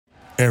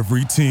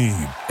Every team,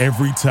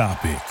 every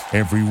topic,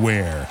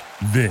 everywhere.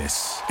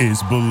 This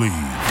is Believe.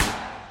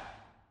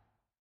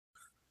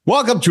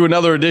 Welcome to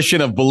another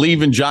edition of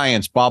Believe in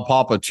Giants. Bob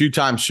Papa,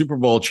 two-time Super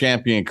Bowl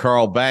champion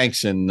Carl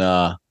Banks, and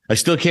I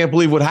still can't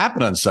believe what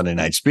happened on Sunday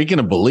night. Speaking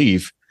of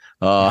believe,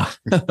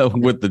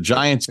 with the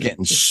Giants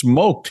getting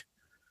smoked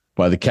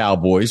by the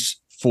Cowboys,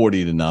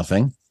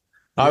 40-0.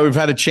 We've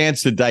had a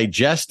chance to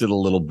digest it a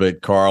little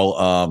bit,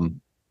 Carl.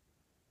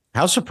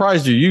 How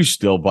surprised are you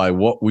still by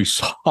what we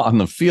saw on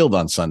the field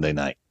on Sunday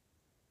night?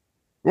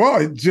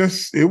 Well,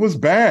 it was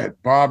bad,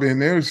 Bob,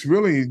 and there's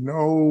really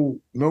no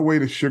way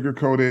to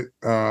sugarcoat it.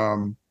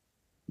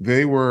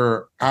 They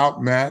were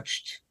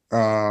outmatched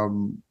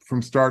from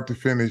start to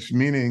finish,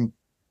 meaning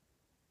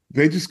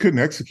they just couldn't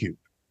execute.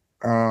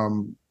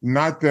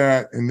 Not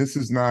that, and this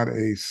is not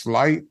a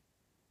slight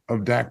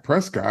of Dak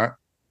Prescott,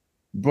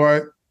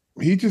 but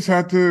he just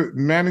had to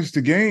manage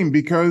the game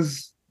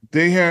because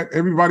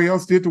everybody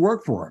else did the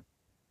work for him.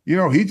 You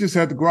know, he just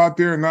had to go out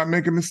there and not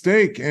make a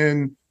mistake.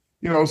 And,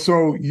 you know,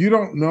 so you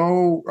don't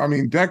know. I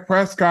mean, Dak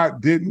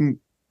Prescott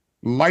didn't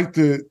light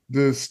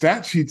the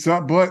stat sheets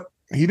up, but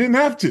he didn't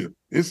have to.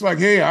 It's like,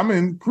 hey, I'm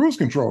in cruise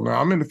control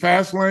now. I'm in the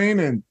fast lane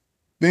and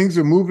things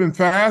are moving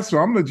fast. So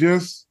I'm going to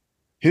just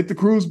hit the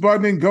cruise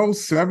button and go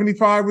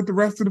 75 with the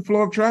rest of the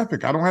flow of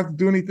traffic. I don't have to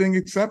do anything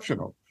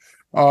exceptional.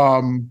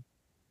 But,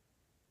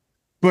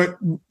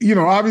 you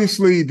know,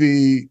 obviously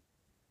the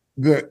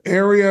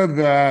area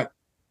that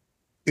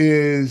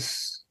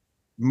is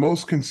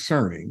most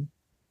concerning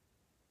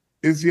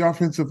is the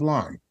offensive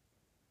line.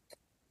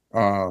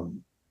 Are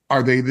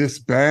they this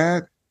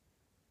bad?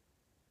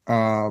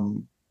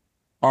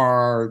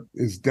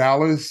 Is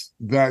Dallas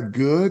that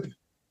good?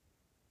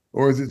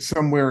 Or is it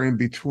somewhere in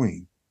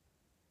between?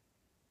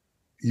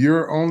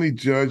 You're only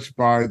judged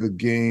by the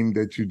game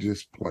that you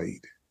just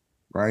played,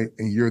 right?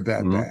 And you're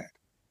that bad.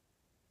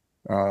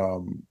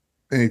 And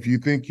if you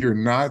think you're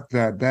not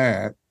that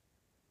bad,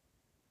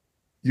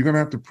 you're going to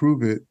have to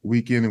prove it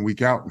week in and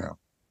week out now.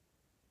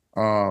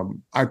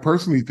 I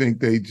personally think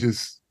they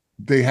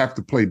have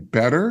to play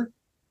better.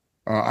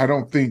 I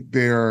don't think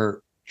they're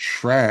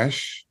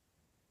trash,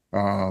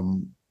 but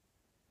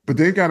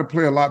they got to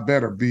play a lot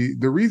better.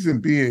 The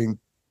reason being,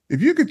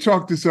 if you could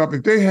chalk this up,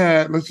 if they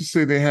had, let's just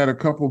say they had a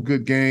couple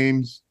good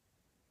games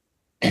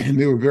and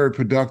they were very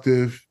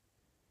productive,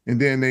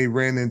 and then they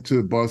ran into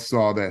a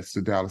buzzsaw that's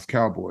the Dallas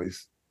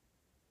Cowboys,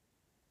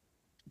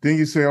 then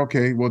you say,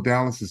 okay, well,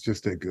 Dallas is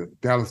just that good.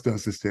 Dallas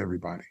does this to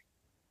everybody.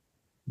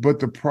 But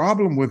the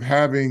problem with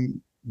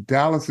having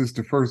Dallas as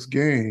the first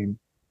game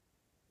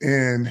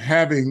and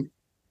having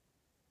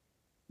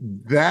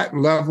that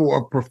level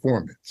of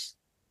performance,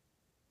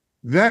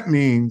 that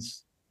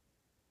means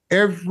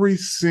every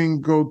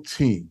single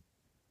team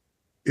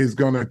is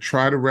going to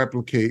try to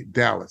replicate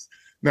Dallas.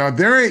 Now,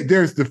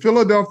 there's the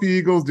Philadelphia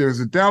Eagles, there's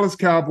the Dallas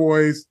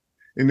Cowboys,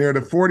 and they're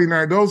the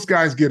 49ers. Those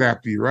guys get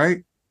after you,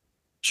 right?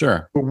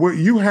 Sure. But what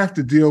you have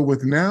to deal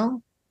with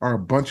now are a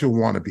bunch of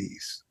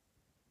wannabes.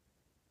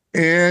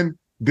 And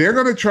they're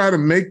going to try to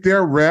make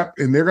their rep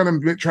and they're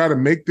going to try to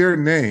make their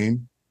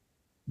name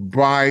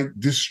by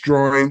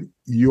destroying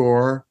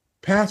your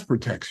pass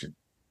protection.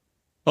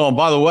 Oh, and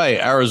by the way,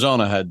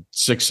 Arizona had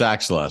 6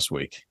 sacks last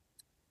week.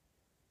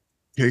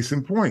 Case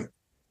in point.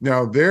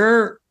 Now,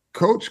 their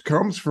coach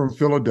comes from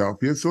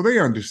Philadelphia, so they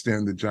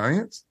understand the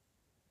Giants.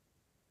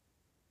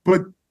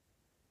 But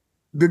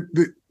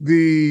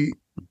the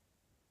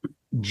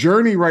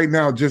journey right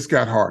now just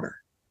got harder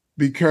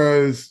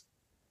because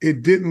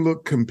it didn't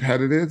look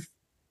competitive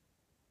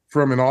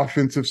from an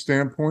offensive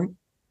standpoint.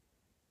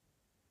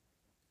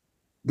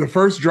 The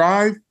first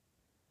drive,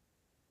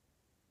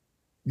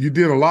 you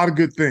did a lot of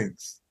good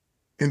things.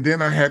 And then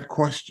I had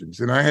questions,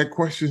 and I had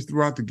questions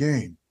throughout the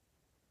game.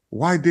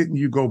 Why didn't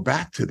you go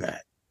back to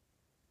that?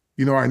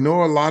 You know, I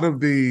know a lot of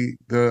the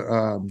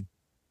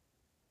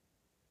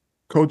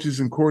coaches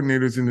and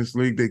coordinators in this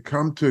league, they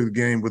come to the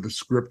game with a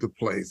script of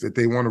plays that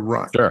they want to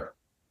run. Sure.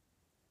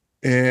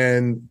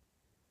 And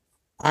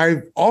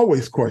I've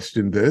always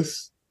questioned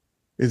this,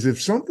 is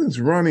if something's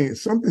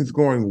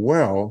going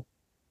well,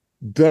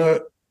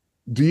 do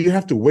you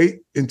have to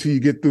wait until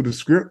you get through the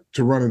script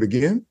to run it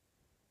again?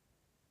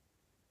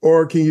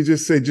 Or can you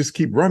just say, just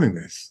keep running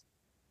this?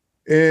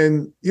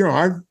 And, you know,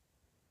 I've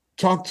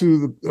talked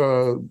to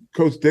the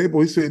Coach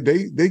Dable. He said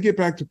they get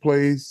back to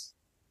plays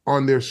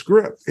on their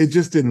script. It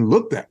just didn't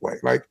look that way.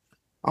 Like,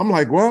 I'm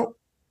like, well,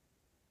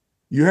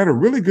 you had a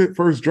really good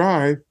first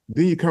drive,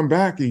 then you come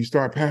back and you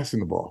start passing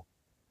the ball.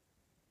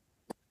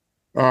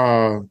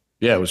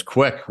 Yeah, it was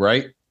quick,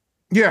 right?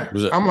 Yeah.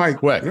 I'm like,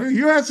 quick?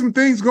 You had some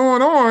things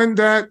going on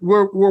that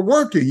were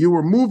working. You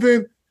were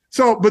moving.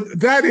 So, but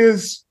that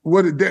is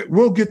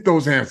we'll get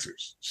those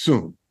answers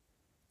soon.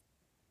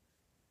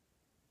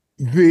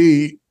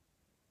 The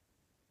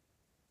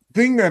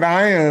thing that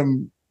I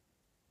am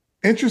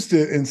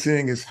interested in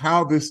seeing is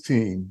how this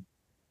team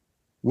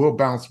will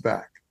bounce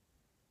back.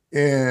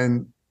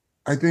 And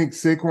I think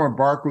Saquon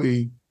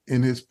Barkley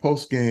in his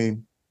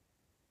postgame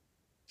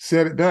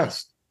said it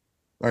best.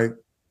 Like,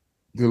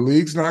 the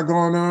league's not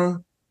going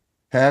to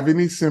have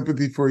any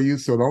sympathy for you.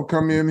 So don't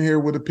come in here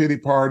with a pity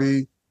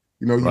party.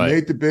 You know, you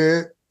made the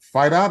bed,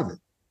 fight out of it.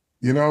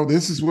 You know,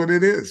 this is what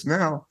it is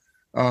now.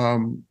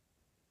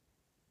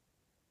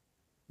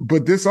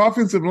 But this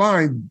offensive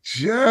line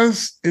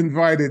just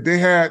invited,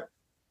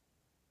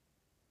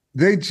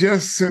 they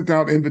just sent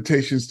out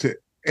invitations to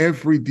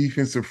every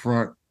defensive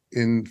front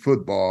in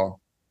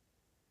football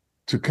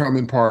to come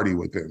and party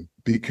with them,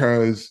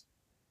 because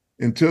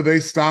until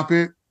they stop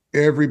it,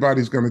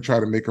 everybody's going to try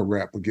to make a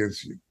rap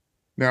against you.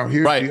 Now,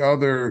 here's the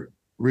other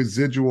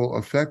residual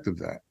effect of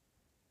that.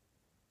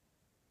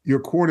 Your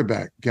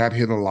quarterback got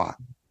hit a lot.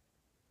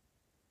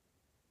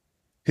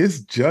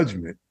 His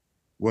judgment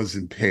was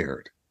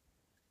impaired.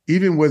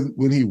 Even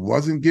when he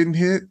wasn't getting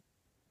hit,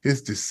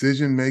 his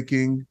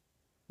decision-making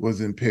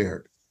was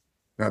impaired.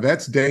 Now,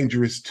 that's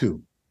dangerous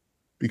too,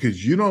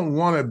 because you don't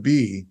want to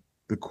be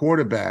the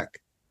quarterback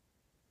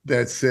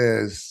that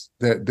says,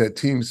 that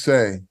teams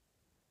say,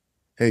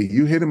 hey,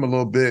 you hit him a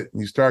little bit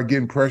and you start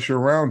getting pressure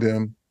around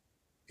him,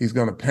 he's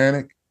going to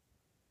panic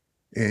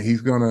and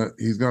he's going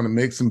to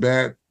make some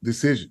bad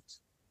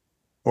decisions,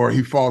 or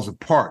he falls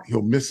apart.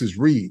 He'll miss his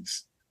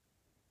reads.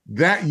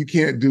 That you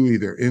can't do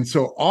either. And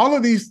so all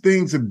of these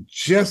things have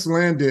just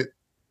landed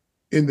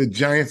in the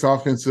Giants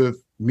offensive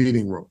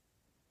meeting room.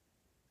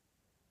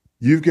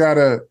 You've got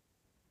to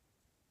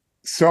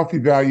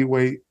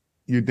self-evaluate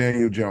your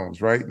Daniel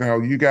Jones, right? Now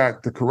you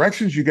got the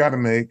corrections you got to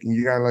make, and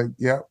you got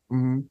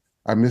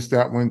I missed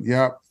that one.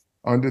 Yep.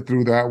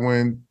 Underthrew that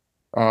one.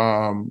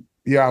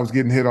 I was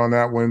getting hit on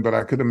that one, but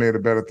I could have made a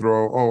better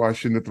throw. Oh, I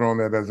shouldn't have thrown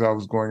that as I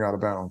was going out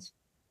of bounds.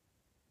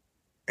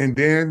 And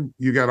then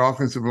you got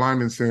offensive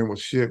linemen saying, well,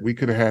 shit, we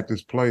could have had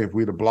this play if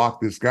we'd have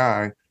blocked this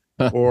guy,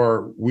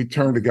 or we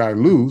turned the guy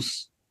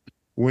loose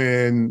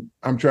when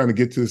I'm trying to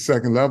get to the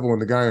second level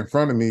and the guy in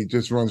front of me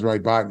just runs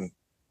right by me.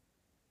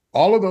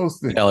 All of those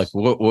things. Yeah, like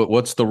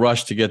what's the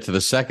rush to get to the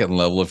second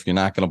level if you're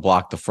not going to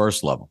block the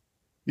first level?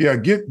 Yeah,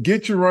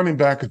 get your running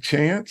back a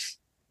chance,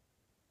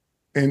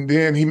 and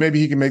then maybe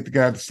he can make the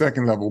guy at the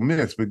second level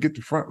miss, but get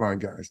the frontline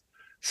guys.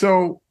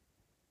 So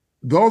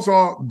those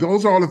are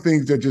the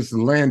things that just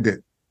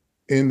landed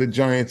in the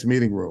Giants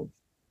meeting room.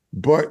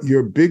 But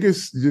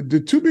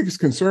the two biggest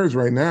concerns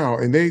right now,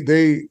 and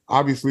they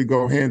obviously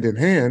go hand in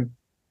hand,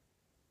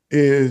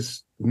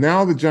 is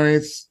now the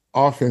Giants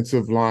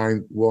offensive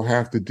line will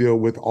have to deal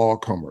with all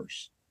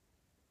comers,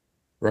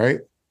 right?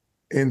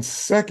 And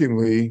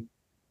secondly,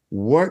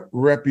 what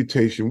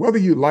reputation, whether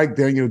you like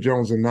Daniel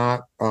Jones or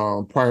not,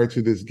 prior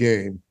to this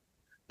game,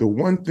 the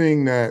one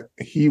thing that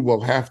he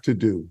will have to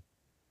do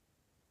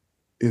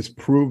is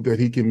prove that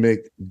he can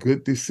make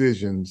good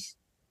decisions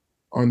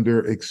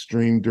under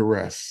extreme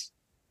duress,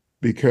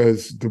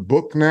 because the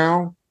book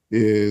now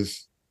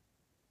is,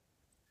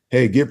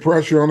 hey, get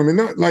pressure on him. And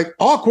not like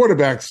all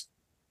quarterbacks.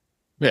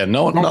 Yeah,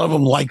 none of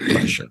them like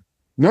pressure.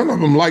 None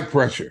of them like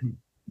pressure.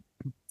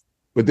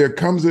 But there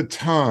comes a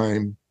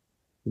time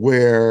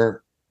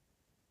where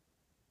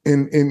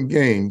in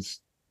games,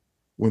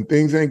 when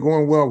things ain't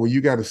going well, where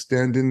you got to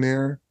stand in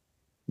there,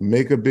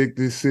 make a big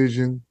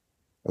decision,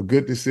 a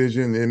good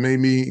decision. It may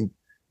mean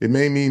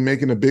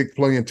making a big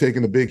play and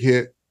taking a big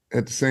hit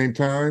at the same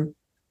time,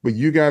 but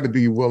you got to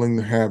be willing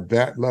to have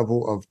that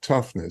level of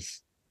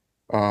toughness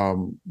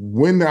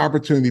when the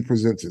opportunity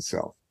presents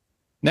itself.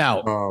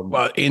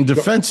 Now, in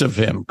defense of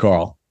him,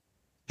 Carl,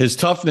 his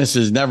toughness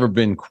has never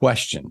been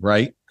questioned,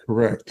 right?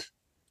 Correct.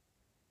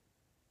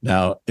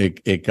 Now,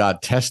 it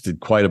got tested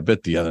quite a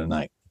bit the other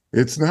night.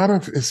 It's not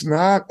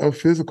a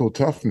physical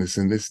toughness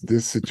in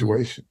this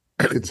situation.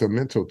 It's a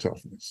mental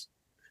toughness.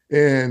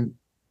 And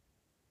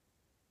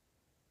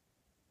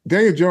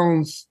Daniel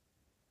Jones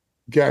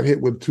got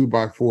hit with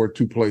 2x4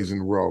 2 plays in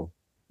a row,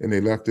 and they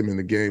left him in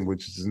the game,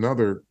 which is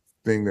another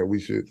thing that we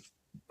should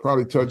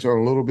probably touch on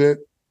a little bit.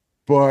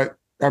 But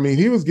I mean,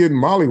 he was getting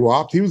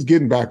mollywopped. He was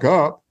getting back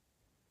up.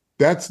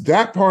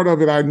 That part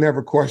of it I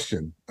never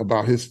questioned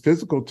about his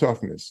physical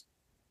toughness.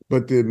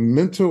 But the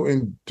mental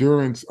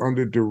endurance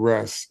under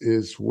duress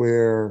is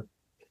where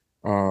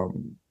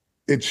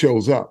it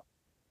shows up.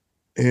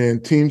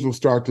 And teams will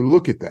start to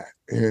look at that.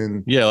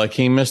 And yeah, like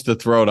he missed the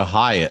throw to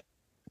Hyatt,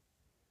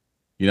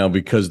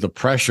 because the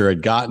pressure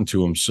had gotten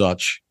to him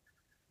such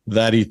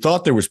that he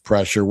thought there was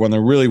pressure when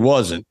there really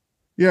wasn't.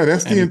 Yeah,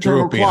 that's the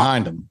internal clock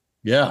behind him.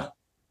 Yeah.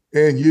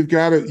 And you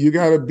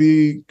gotta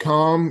be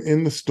calm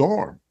in the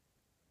storm,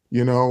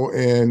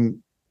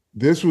 and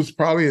this was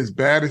probably as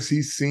bad as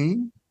he's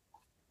seen.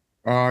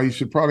 You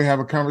should probably have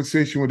a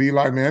conversation with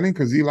Eli Manning,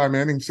 because Eli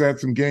Manning's had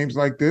some games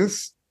like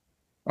this.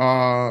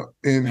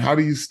 And how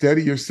do you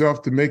steady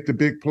yourself to make the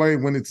big play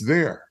when it's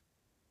there?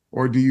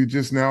 Or do you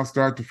just now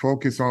start to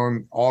focus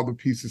on all the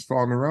pieces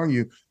falling around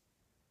you?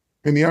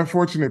 And the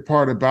unfortunate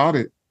part about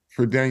it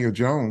for Daniel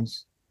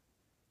Jones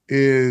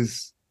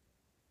is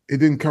it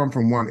didn't come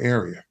from one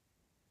area.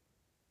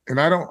 And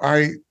I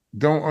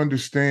don't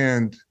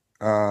understand.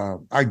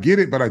 I get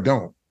it, but I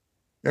don't.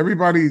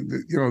 Everybody,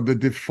 the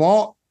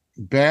default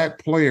bad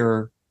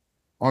player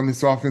on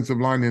this offensive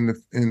line in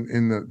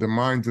the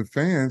minds of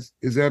fans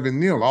is Evan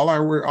Neal. All I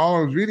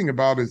was reading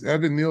about is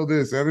Evan Neal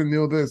this, Evan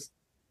Neal this.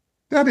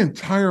 That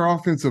entire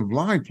offensive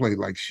line played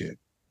like shit.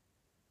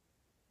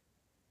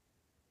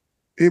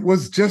 It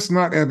was just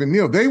not Evan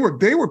Neal. They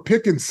were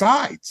picking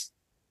sides.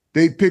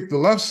 They picked the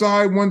left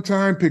side one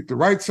time, picked the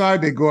right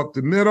side. They go up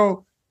the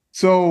middle.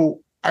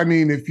 So I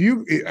mean,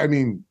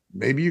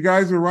 maybe you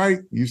guys are right.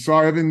 You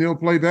saw Evan Neal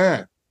play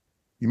bad.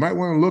 You might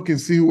want to look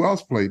and see who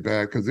else played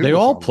bad because they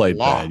all played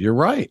bad. You're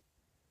right.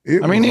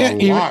 It was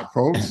a lot,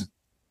 folks.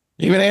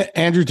 Even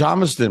Andrew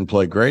Thomas didn't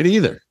play great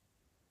either.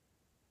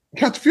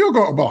 Got the field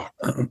goal blocked.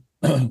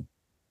 You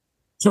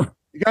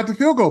got the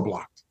field goal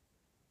blocked.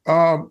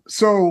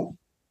 So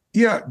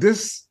yeah,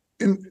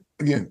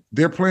 again,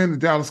 they're playing the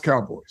Dallas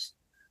Cowboys.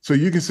 So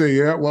you can say,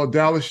 yeah, well,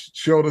 Dallas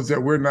showed us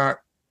that we're not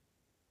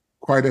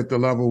quite at the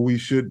level we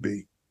should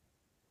be.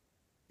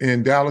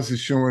 And Dallas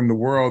is showing the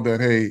world that,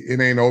 hey, it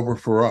ain't over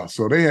for us.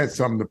 So they had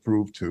something to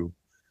prove too.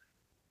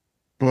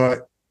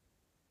 But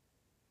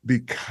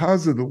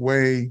because of the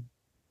way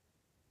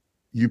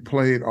you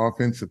played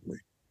offensively,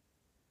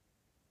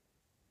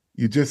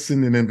 you just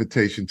send an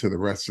invitation to the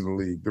rest of the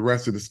league, the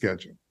rest of the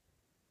schedule.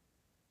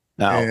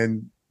 Now,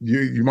 and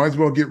you might as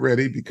well get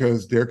ready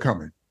because they're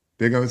coming.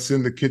 They're going to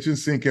send the kitchen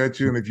sink at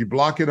you. And if you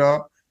block it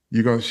up,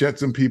 you're going to shut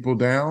some people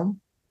down.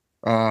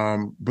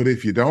 But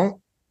if you don't,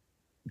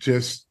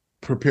 just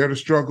prepare to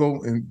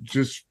struggle and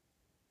just,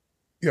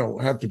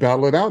 have to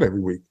battle it out every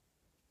week.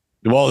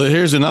 Well,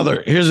 here's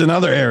another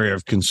area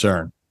of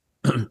concern.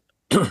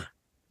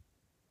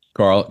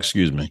 Carl,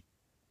 excuse me.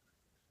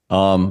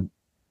 The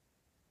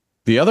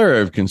other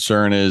area of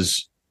concern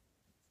is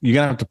you're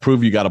going to have to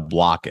prove you got to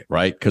block it,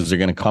 right? Because they're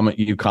going to come at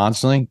you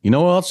constantly. You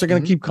know what else they're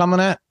going to keep coming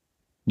at?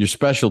 Your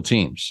special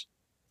teams.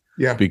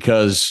 Yeah.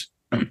 Because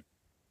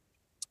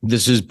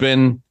this has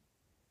been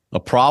a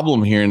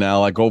problem here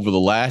now, like over the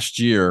last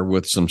year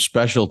with some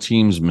special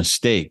teams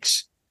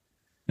mistakes.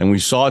 And we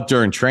saw it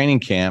during training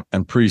camp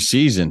and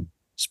preseason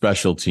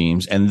special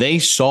teams, and they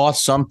saw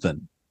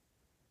something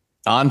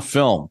on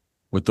film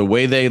with the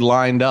way they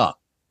lined up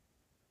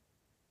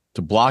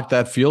to block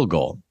that field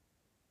goal.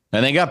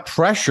 And they got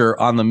pressure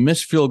on the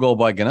missed field goal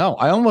by Gano.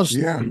 I almost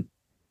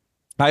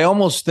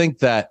think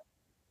that,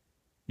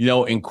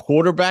 in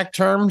quarterback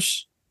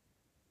terms,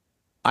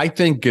 I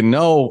think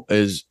Gano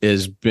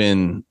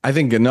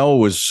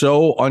was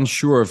so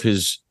unsure of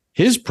his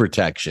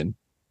protection.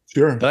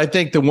 Sure. That I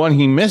think the one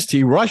he missed,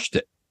 he rushed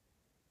it.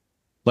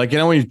 Like,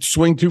 when you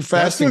swing too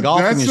fast in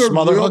golf and you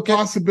smother hook it.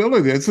 That's a real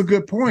possibility. It's a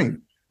good point.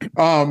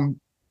 And,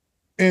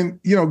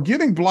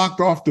 getting blocked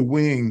off the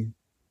wing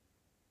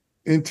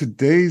in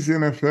today's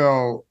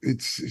NFL,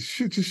 it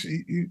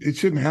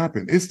shouldn't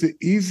happen. It's the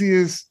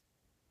easiest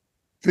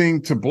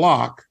thing to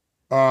block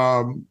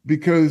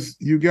because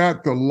you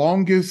got the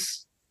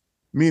longest,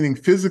 meaning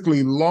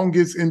physically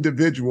longest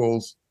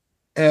individuals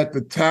at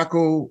the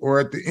tackle or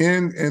at the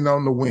end and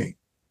on the wing.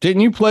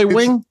 Didn't you play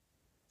wing?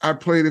 I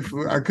played it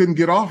I couldn't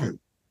get off it.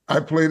 I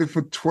played it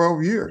for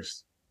 12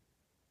 years.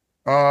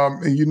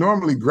 And you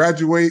normally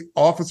graduate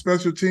off of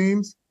special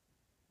teams,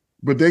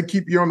 but they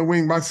keep you on the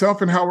wing.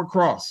 Myself and Howard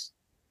Cross,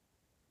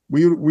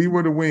 we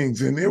were the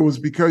wings. And it was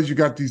because you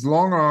got these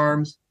long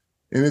arms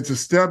and it's a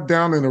step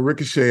down and a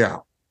ricochet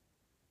out.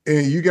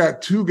 And you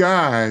got two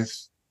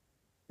guys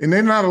and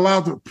they're not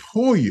allowed to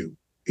pull you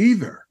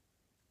either.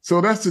 So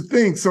that's the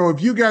thing. So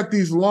if you got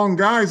these long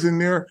guys in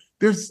there,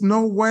 there's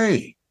no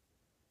way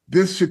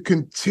this should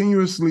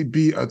continuously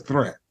be a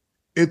threat.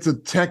 It's a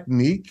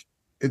technique.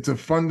 It's a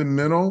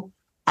fundamental.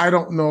 I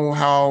don't know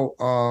how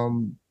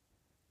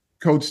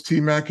Coach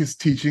T-Mac is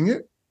teaching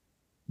it,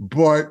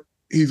 but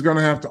he's going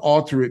to have to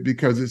alter it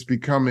because it's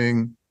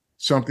becoming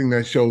something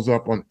that shows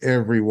up on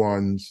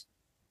everyone's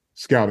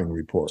scouting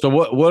report. So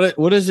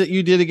what is it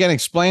you did again?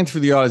 Explain for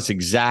the audience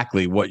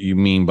exactly what you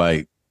mean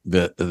by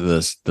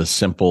the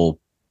simple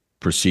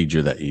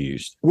procedure that you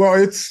used. Well,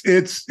 it's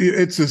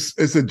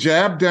a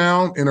jab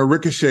down and a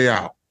ricochet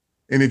out.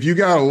 And if you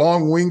got a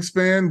long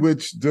wingspan,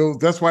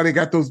 that's why they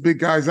got those big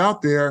guys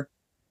out there,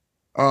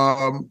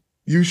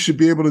 you should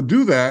be able to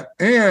do that.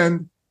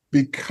 And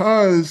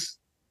because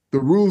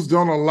the rules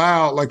don't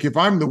allow, like if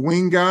I'm the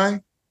wing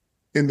guy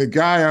and the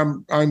guy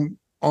I'm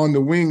on the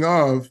wing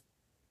of,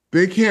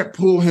 they can't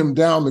pull him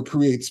down to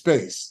create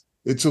space.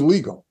 It's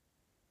illegal.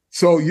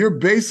 So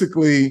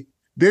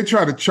they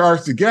try to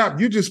charge the gap.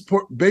 You just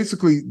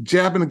basically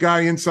jabbing the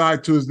guy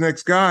inside to his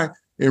next guy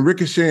and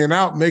ricocheting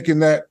out, making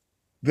that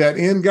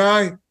end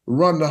guy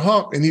run the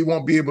hump, and he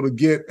won't be able to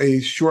get a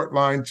short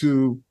line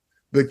to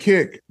the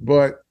kick.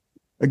 But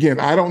again,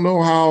 I don't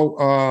know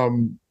how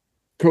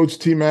Coach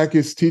T-Mac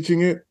is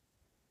teaching it.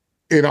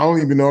 And I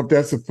don't even know if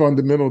that's a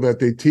fundamental that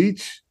they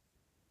teach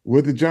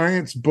with the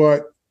Giants.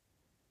 But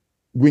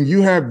when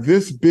you have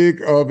this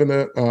big of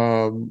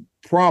an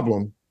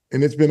problem,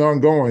 and it's been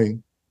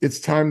ongoing, it's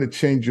time to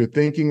change your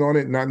thinking on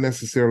it, not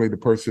necessarily the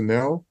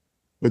personnel,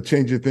 but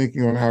change your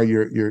thinking on how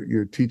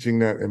you're teaching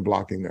that and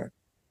blocking that.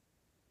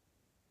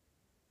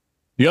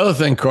 The other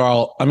thing,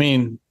 Carl, I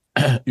mean,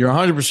 you're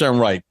 100%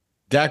 right.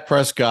 Dak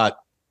Prescott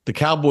the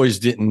Cowboys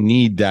didn't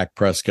need Dak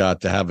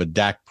Prescott to have a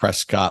Dak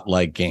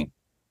Prescott-like game.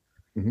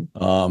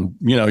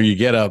 You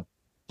get a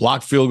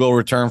blocked field goal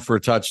return for a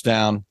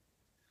touchdown.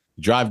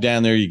 You drive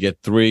down there, you get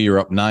 3, you're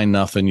up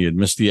 9-0. You'd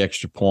missed the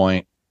extra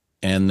point,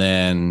 and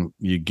then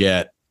you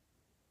get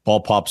ball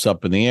pops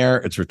up in the air.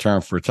 It's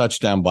returned for a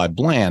touchdown by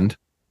Bland.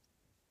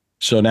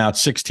 So now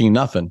it's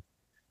 16-0.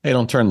 Hey,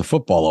 don't turn the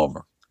football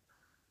over.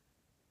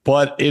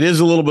 But it is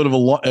a little bit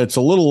it's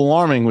a little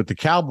alarming with the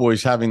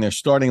Cowboys having their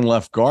starting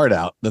left guard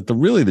out that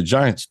the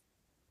Giants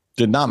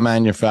did not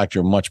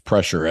manufacture much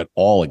pressure at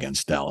all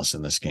against Dallas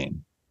in this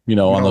game.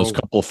 On those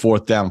couple of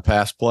 4th down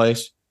pass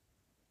plays.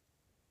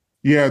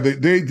 Yeah,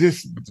 they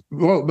just,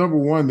 number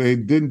one, they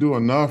didn't do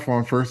enough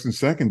on 1st and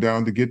 2nd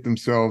down to get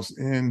themselves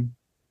in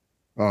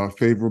a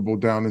favorable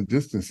down and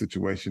distance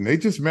situation. They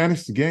just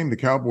managed the game, the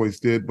Cowboys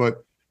did.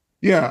 But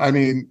yeah, I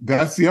mean,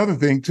 that's the other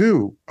thing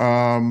too.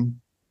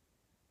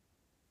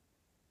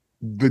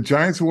 The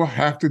Giants will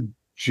have to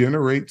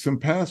generate some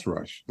pass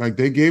rush. Like,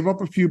 they gave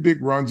up a few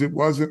big runs. It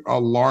wasn't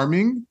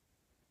alarming.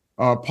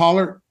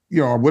 Pollard,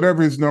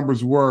 whatever his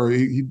numbers were,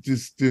 he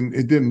just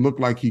didn't look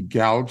like he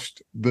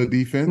gouged the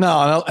defense.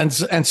 No, and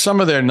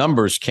some of their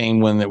numbers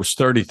came when it was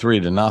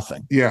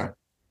 33-0. Yeah.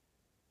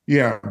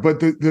 Yeah. But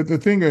the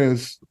thing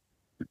is,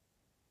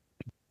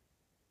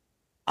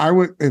 I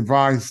would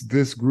advise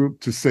this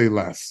group to say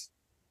less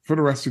for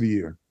the rest of the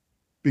year,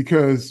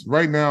 because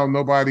right now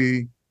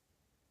nobody,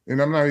 and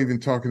I'm not even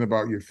talking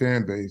about your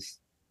fan base,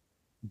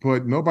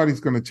 but nobody's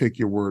going to take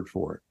your word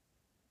for it.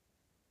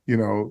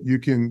 You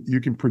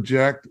can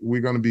project, we're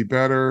going to be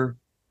better.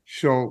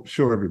 Show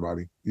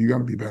everybody you're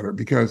going to be better,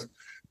 because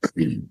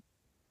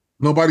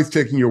nobody's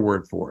taking your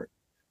word for it.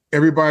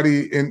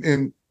 Everybody,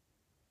 and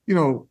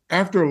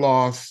after a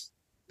loss,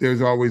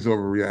 there's always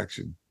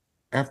overreaction.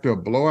 After a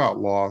blowout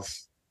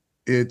loss,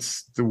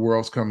 it's the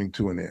world's coming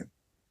to an end.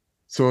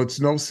 So it's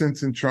no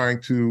sense in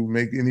trying to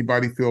make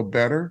anybody feel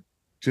better.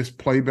 Just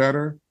play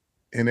better,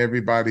 and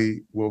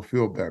everybody will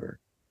feel better.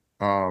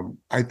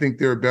 I think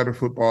they're a better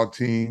football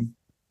team.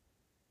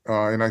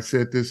 And I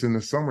said this in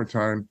the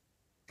summertime,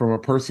 from a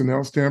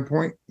personnel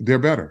standpoint, they're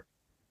better.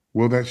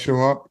 Will that show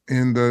up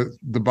in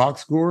the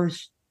box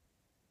scores?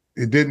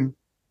 It didn't.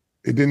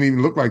 It didn't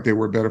even look like they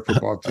were a better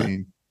football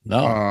team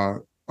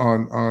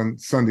on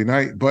Sunday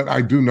night, but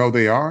I do know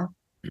they are.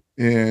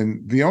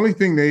 And the only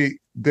thing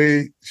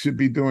they should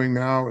be doing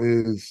now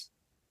is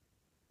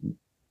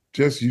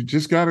you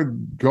just got to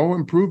go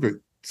improve it.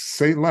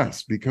 Say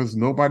less, because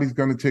nobody's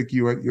going to take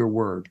you at your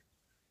word.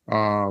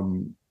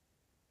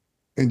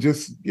 And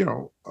just,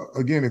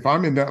 again, if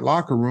I'm in that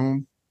locker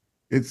room,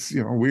 it's,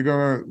 we're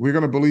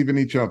gonna believe in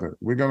each other.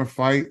 We're gonna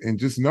fight, and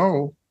just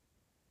know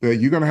that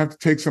you're gonna have to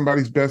take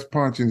somebody's best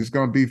punch, and it's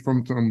gonna be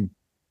from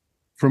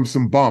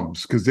some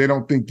bums, because they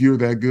don't think you're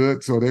that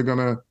good. So they're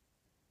gonna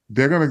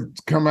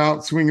come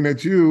out swinging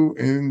at you,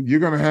 and you're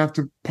gonna have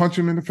to punch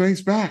them in the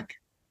face back.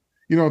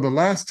 The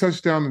last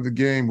touchdown of the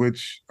game,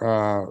 which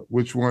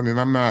one, and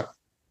I'm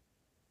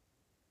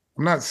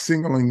not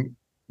singling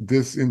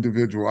this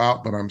individual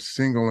out, but I'm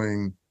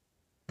singling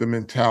the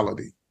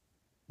mentality,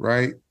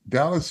 right?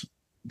 Dallas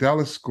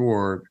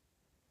scored,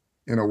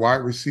 and a wide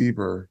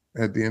receiver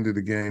at the end of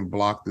the game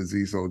blocked the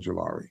Azeez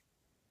Ojulari.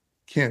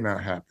 Can't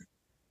not happen.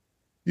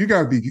 You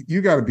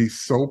gotta be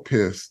so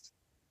pissed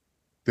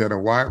that a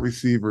wide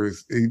receiver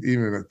is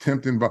even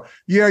attempting, but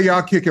yeah,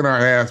 y'all kicking our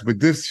ass, but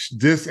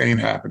this ain't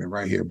happening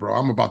right here, bro.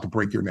 I'm about to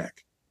break your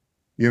neck.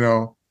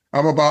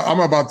 I'm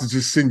about to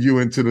just send you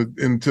into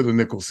the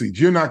nickel seats.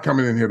 You're not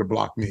coming in here to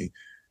block me.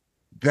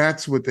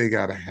 That's what they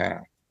got to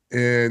have.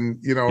 And,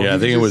 I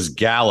think it was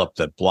Gallup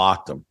that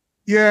blocked him.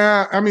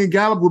 Yeah. I mean,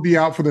 Gallup will be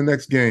out for the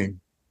next game.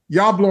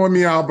 Y'all blowing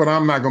me out, but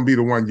I'm not going to be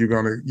the one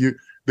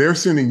they're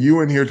sending you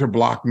in here to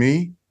block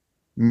me.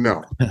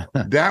 No,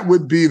 that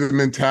would be the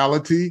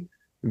mentality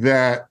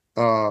that,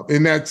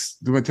 and that's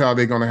the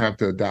mentality they're going to have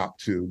to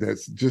adopt to.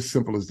 That's just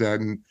simple as that.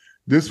 And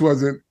this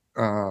wasn't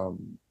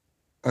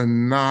a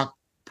knock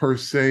per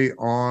se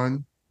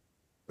on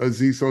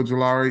Azeez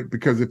Ojulari,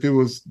 because if it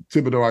was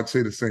Thibodeau, I'd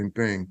say the same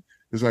thing.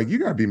 It's like, you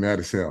got to be mad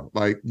as hell.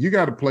 Like, you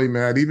got to play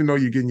mad, even though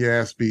you're getting your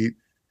ass beat.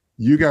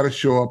 You got to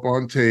show up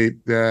on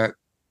tape that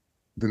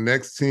the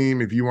next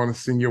team, if you want to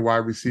send your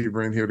wide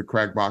receiver in here to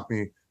crack block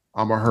me,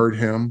 I'm going to hurt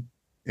him.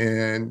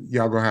 And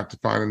y'all going to have to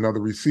find another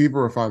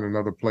receiver or find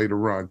another play to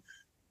run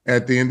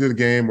at the end of the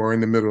game or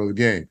in the middle of the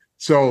game.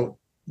 So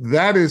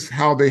that is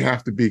how they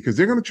have to be, because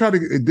they're going to try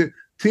to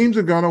 – teams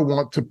are going to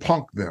want to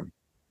punk them.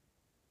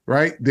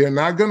 Right? They're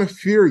not going to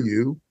fear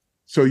you,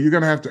 so you're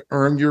going to have to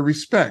earn your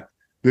respect.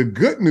 The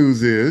good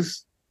news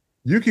is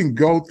you can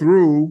go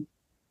through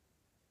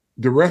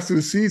the rest of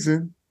the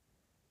season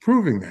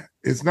proving that.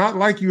 It's not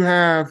like you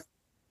have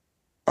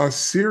a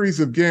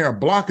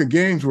block of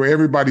games where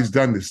everybody's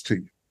done this to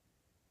you.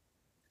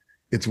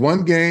 It's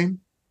one game.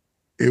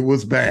 It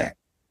was bad.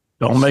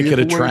 Don't make it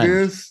a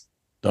trend.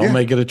 Don't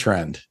make it a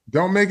trend.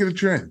 Don't make it a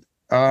trend.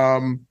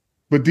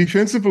 But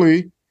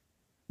defensively,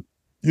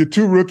 your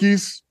two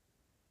rookies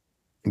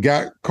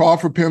got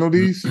called for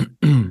penalties.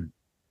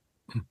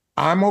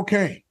 I'm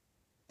okay.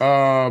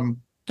 No,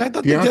 I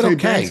thought they did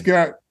okay.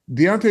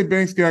 Deonte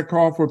Banks got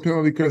called for a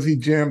penalty because he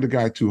jammed the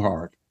guy too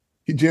hard.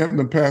 He jammed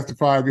him past the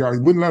 5 yards.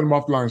 He wouldn't let him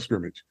off the line of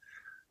scrimmage.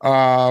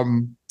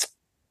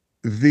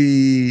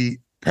 The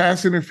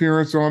pass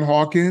interference on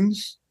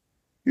Hawkins,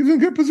 he was in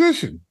good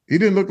position. He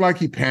didn't look like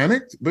he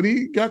panicked, but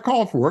he got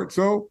called for it.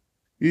 So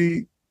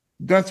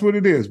that's what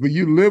it is. But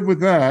you live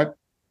with that.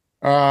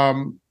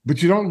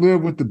 But you don't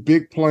live with the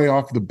big play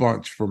off the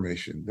bunch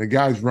formation. The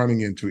guys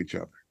running into each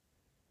other.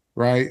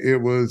 Right? It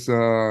was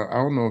I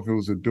don't know if it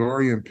was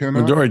Adoree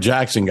Pinnock. Adoree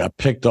Jackson got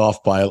picked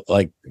off by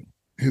like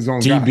his own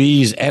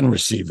DBs guy. and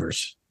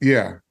receivers.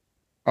 Yeah.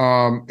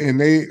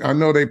 And I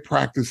know they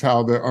practice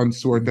how to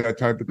unsort that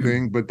type of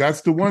thing, but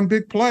that's the one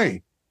big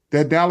play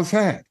that Dallas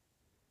had.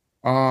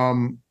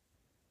 And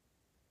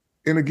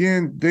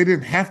again, they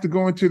didn't have to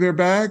go into their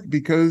bag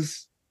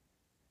because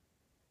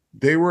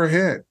they were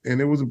ahead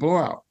and it was a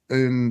blowout.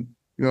 And,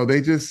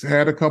 they just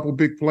had a couple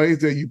big plays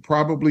that you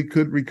probably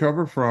could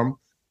recover from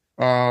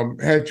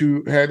had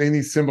you had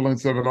any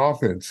semblance of an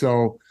offense.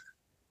 So,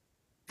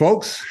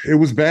 folks, it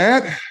was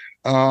bad.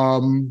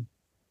 Can't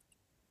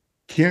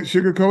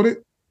sugarcoat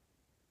it.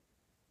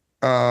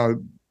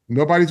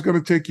 Nobody's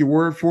going to take your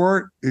word for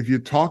it if you're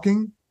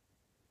talking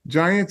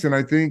Giants. And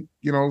I think,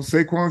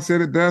 Saquon said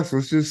it best.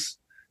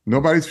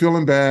 Nobody's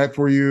feeling bad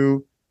for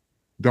you.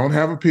 Don't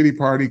have a pity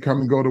party.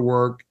 Come and go to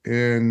work.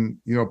 And,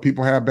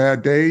 people have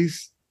bad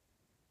days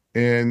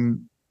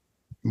and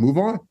move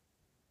on.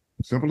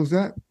 Simple as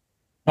that.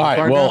 All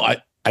right. Well,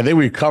 I think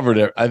we've covered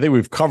it. I think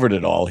we've covered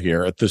it all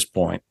here at this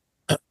point.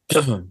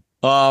 Do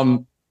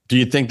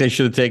you think they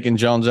should have taken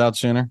Jones out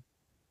sooner?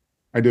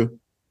 I do.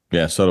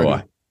 Yeah, so do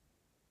I.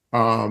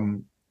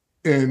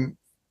 And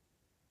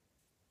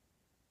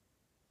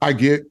I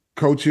get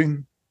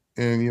coaching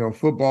and,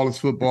 football is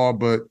football,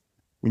 but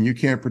when you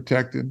can't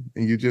protect him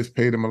and you just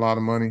paid him a lot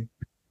of money,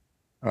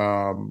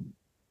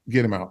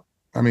 get him out.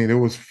 I mean, it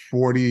was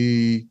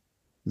 40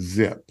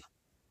 zip.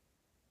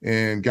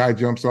 And guy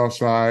jumps off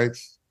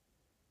sides,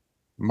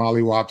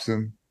 mollywops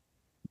him.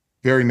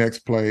 Very next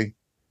play,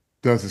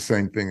 does the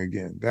same thing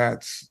again.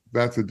 That's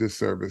a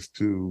disservice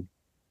to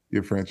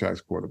your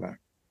franchise quarterback.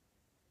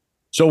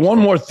 So one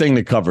more thing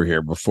to cover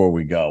here before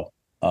we go.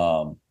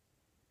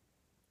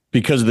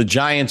 Because the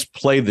Giants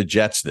play the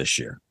Jets this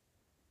year.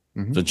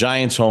 Mm-hmm. The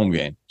Giants home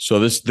game. So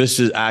this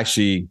is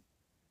actually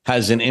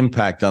has an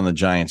impact on the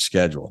Giants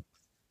schedule.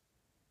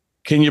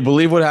 Can you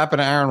believe what happened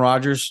to Aaron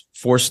Rodgers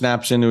 4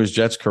 snaps into his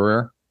Jets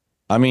career?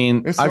 I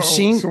mean, it's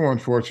so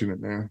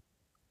unfortunate, man.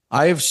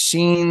 I have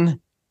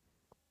seen,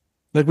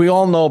 like, we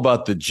all know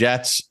about the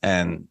Jets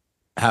and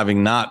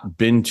having not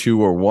been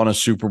to or won a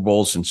Super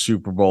Bowl since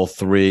Super Bowl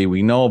III.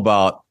 We know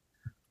about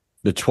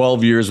the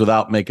 12 years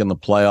without making the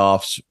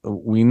playoffs.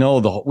 We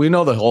know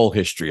the whole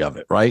history of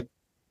it, right?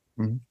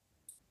 Mm-hmm.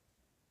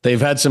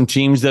 They've had some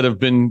teams that have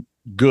been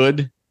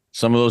good.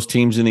 Some of those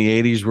teams in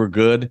the 80s were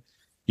good.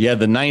 You had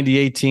the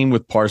 98 team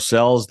with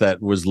Parcells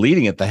that was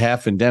leading at the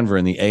half in Denver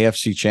in the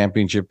AFC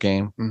Championship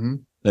game. Mm-hmm.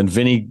 Then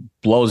Vinny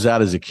blows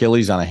out his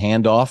Achilles on a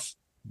handoff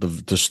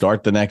to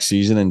start the next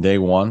season in day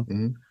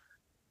one.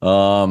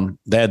 Mm-hmm.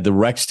 They had the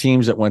Rex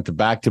teams that went to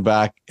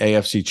back-to-back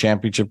AFC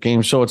Championship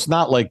games. So it's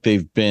not like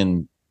they've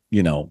been,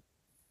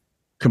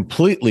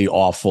 completely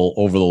awful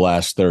over the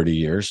last 30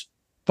 years.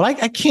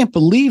 But I can't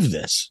believe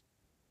this.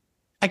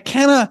 I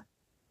kind of,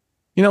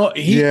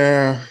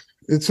 yeah,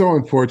 it's so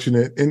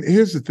unfortunate. And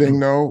here's the thing,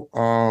 though.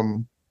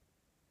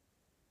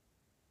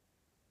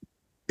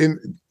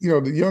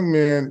 The young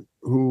man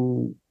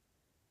who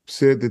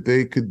said that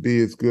they could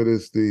be as good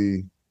as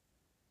the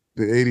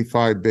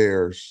 85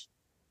 Bears,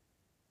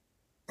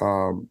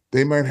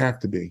 they might have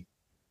to be.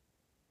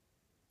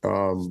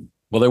 Well,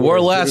 they were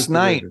last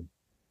night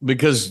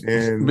because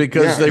if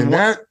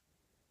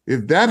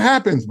that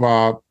happens,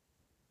 Bob,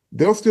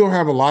 they'll still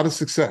have a lot of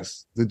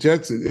success. The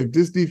Jets, if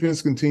this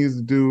defense continues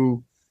to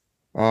do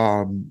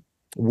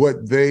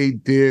what they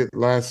did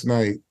last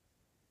night,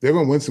 they're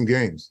going to win some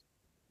games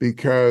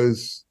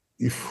because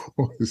you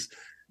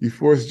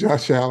forced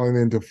Josh Allen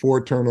into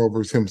 4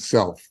 turnovers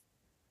himself.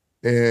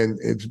 And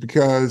it's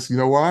because, you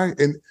know why?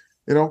 And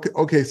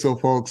okay, so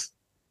folks,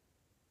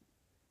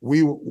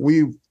 we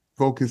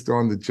focused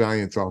on the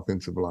Giants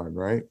offensive line,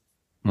 right?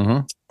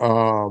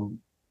 Mm-hmm.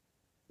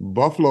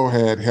 Buffalo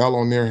had hell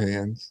on their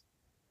hands.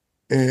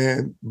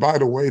 And by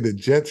the way, the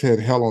Jets had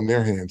hell on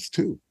their hands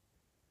too.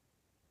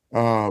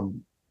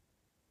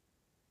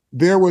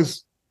 There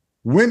was,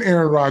 when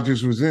Aaron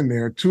Rodgers was in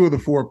there, 2 of the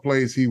 4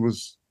 plays he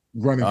was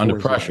running under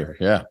pressure.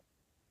 Yeah.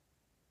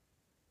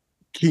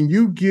 Can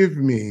you give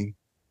me,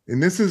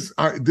 and this is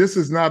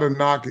not a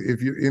knock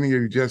if you're any of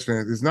your Jets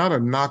fans, it's not a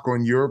knock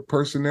on your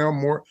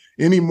personnel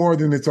any more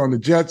than it's on the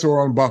Jets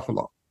or on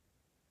Buffalo.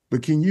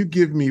 But can you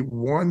give me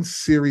one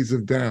series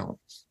of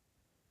downs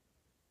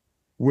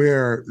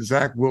where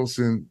Zach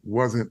Wilson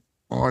wasn't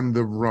on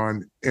the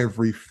run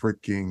every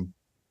freaking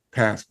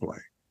pass play?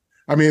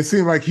 I mean, it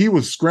seemed like he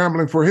was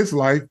scrambling for his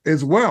life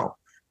as well.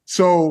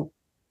 So,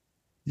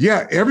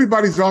 yeah,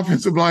 everybody's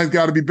offensive line's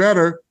got to be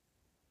better.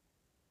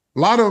 A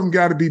lot of them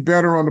got to be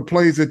better on the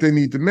plays that they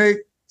need to make.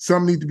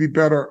 some need to be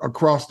better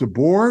across the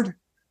board.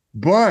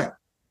 But,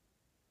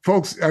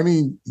 folks, I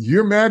mean,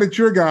 you're mad at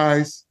your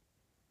guys.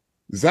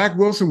 Zach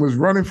Wilson was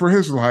running for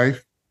his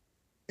life,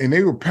 and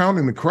they were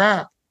pounding the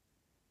crap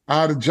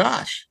out of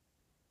Josh.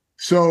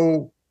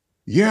 So,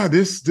 yeah,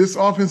 this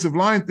offensive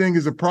line thing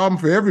is a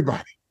problem for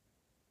everybody.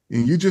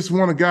 And you just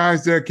want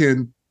guys that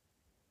can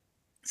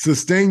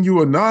sustain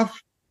you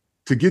enough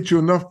to get you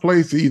enough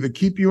plays to either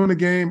keep you in a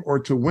game or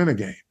to win a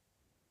game.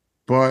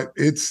 But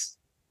it's,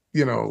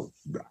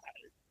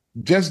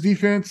 Jets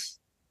defense,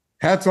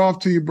 hats off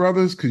to you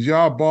brothers, because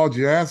y'all balled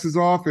your asses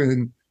off.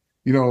 And,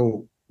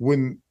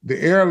 when the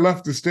air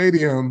left the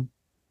stadium,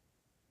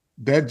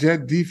 that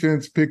Jet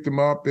defense picked them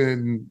up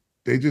and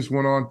they just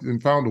went on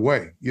and found a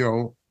way.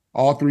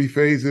 All three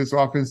phases,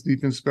 offense,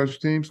 defense, special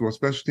teams. Well,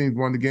 special teams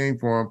won the game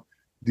for them.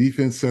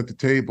 Defense set the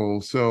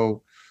table.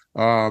 So,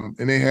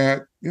 and they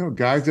had,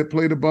 guys that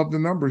played above the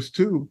numbers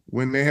too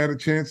when they had a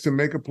chance to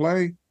make a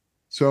play.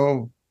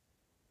 So,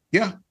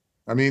 yeah,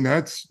 I mean,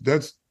 that's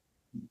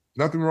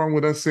nothing wrong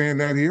with us saying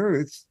that here.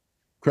 It's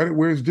credit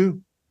where it's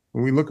due.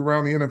 When we look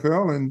around the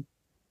NFL, and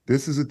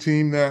this is a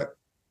team that,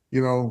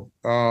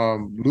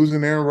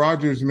 losing Aaron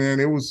Rodgers, man,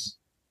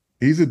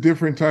 he's a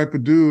different type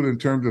of dude in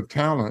terms of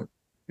talent.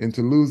 And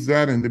to lose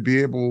that and to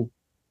be able,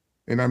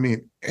 and I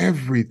mean,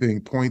 everything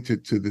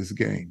pointed to this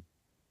game.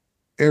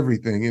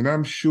 Everything. And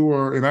I'm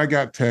sure, and I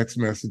got text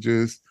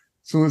messages.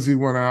 As soon as he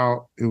went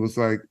out, it was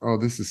like, oh,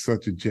 this is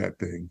such a Jet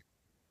thing.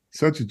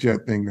 Such a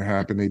Jet thing to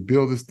happen. They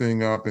build this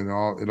thing up and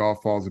it all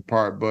falls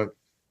apart. But,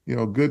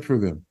 good for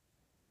them.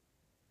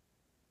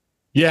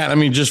 Yeah, I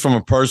mean, just from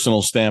a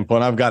personal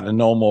standpoint, I've gotten to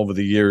know him over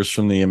the years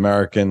from the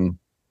American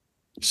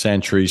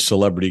Century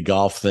Celebrity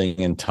Golf thing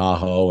in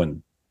Tahoe.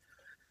 And,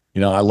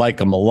 I like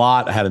him a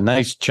lot. I had a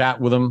nice chat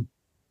with him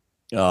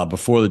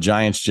before the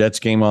Giants-Jets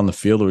game on the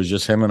field. It was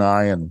just him and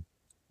I. And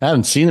I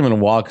haven't seen him in a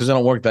while because I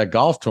don't work that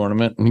golf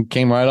tournament. And he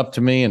came right up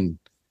to me and,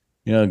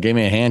 gave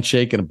me a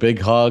handshake and a big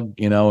hug,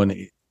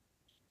 and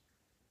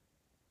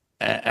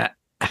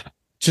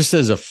just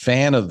as a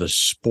fan of the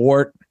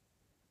sport,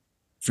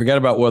 forget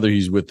about whether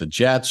he's with the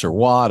Jets or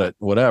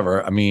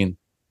whatever. I mean,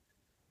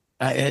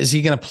 is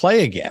he going to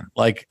play again?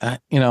 Like,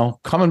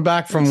 coming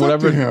back from it's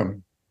whatever. Up to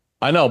him.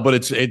 I know, but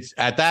it's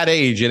at that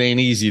age, it ain't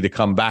easy to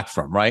come back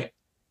from, right?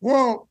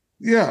 Well,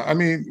 yeah. I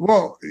mean,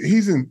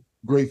 he's in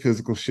great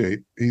physical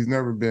shape. He's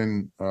never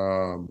been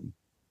a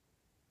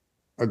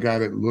guy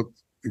that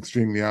looked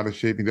extremely out of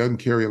shape. He doesn't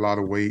carry a lot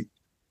of weight.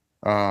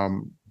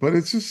 But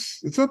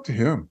it's up to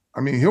him.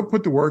 I mean, he'll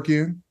put the work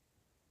in.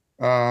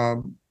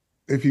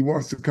 If he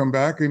wants to come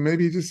back, and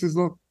maybe he just says,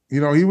 look, he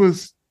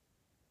was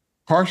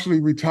partially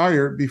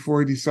retired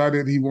before he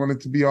decided he wanted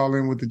to be all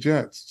in with the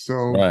Jets. So,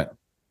 right.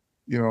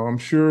 I'm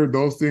sure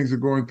those things are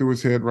going through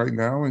his head right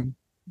now, and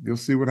you'll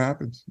see what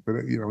happens.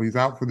 But, he's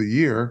out for the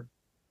year,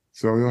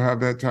 so he'll have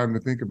that time to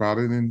think about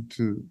it and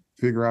to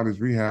figure out his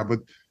rehab. But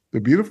the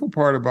beautiful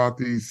part about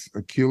these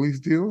Achilles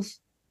deals,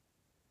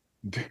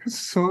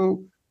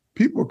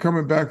 people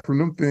coming back from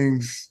them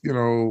things,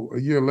 a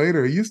year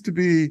later. It used to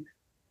be,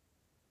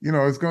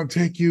 it's going to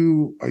take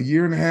you a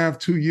year and a half,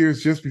 2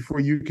 years just before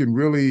you can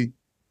really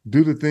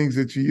do the things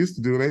that you used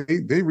to do.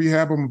 They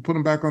rehab them and put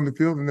them back on the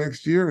field the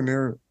next year, and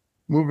they're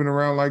moving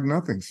around like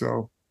nothing.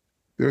 So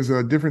there's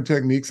different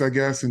techniques, I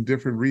guess, and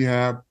different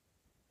rehab.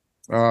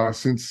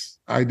 Since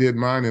I did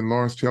mine, and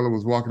Lawrence Taylor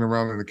was walking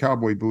around in a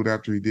cowboy boot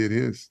after he did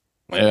his.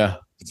 Yeah,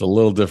 it's a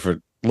little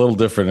different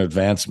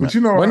advancement.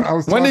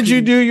 But when did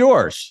you do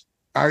yours?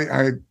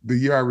 The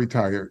year I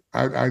retired,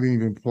 I didn't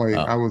even play.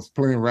 I was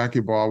playing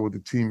racquetball with a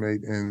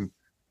teammate in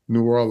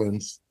New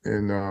Orleans,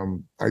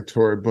 and I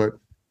toured. But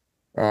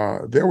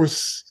there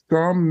was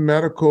some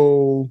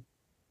medical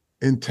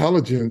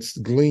intelligence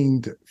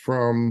gleaned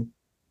from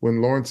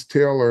when Lawrence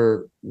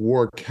Taylor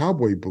wore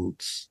cowboy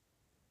boots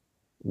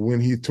when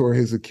he tore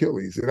his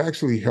Achilles. It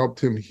actually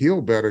helped him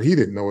heal better. He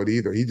didn't know it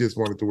either. He just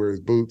wanted to wear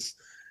his boots,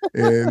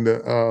 and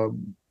the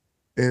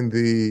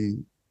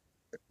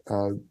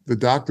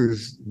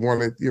doctors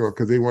wanted,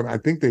 because I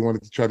think they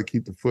wanted to try to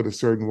keep the foot a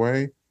certain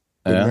way.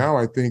 But now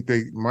I think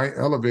they might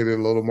elevate it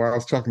a little more. I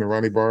was talking to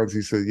Ronnie Barnes.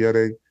 He said, yeah,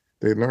 they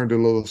learned a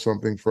little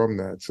something from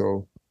that.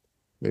 So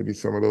maybe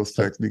some of those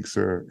techniques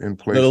are in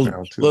place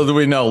now too. Little do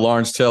we know,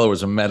 Lawrence Taylor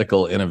was a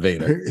medical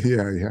innovator.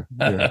 Yeah.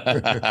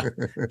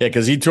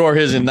 Because he tore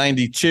his in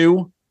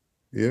 92.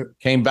 Yeah.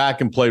 Came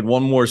back and played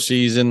one more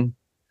season,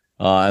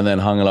 and then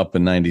hung it up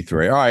in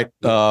 93. All right.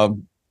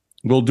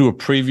 We'll do a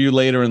preview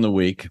later in the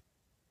week.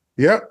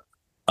 Yep.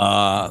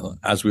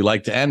 As we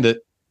like to end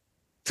it.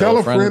 Tell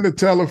a friend to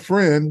tell a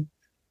friend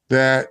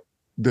that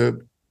the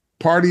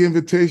party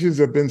invitations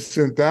have been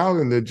sent out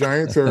and the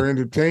Giants are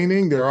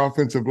entertaining their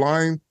offensive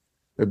line.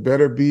 It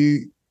better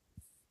be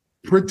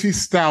pretty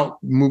stout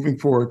moving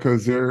forward,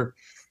 because there are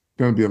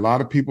going to be a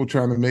lot of people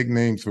trying to make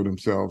names for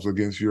themselves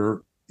against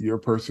your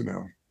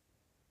personnel.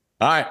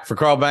 All right. For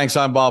Carl Banks,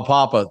 I'm Bob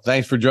Papa.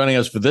 Thanks for joining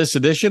us for this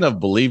edition of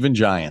Believe in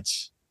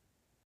Giants.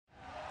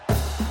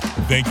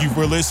 Thank you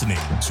for listening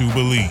to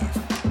Believe.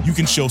 You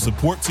can show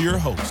support to your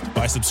host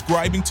by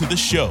subscribing to the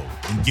show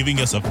and giving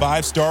us a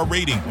 5-star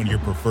rating on your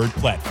preferred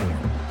platform.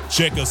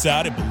 Check us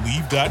out at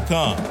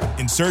Believe.com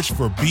and search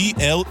for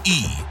BLEAV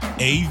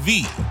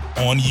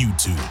on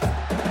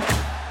YouTube.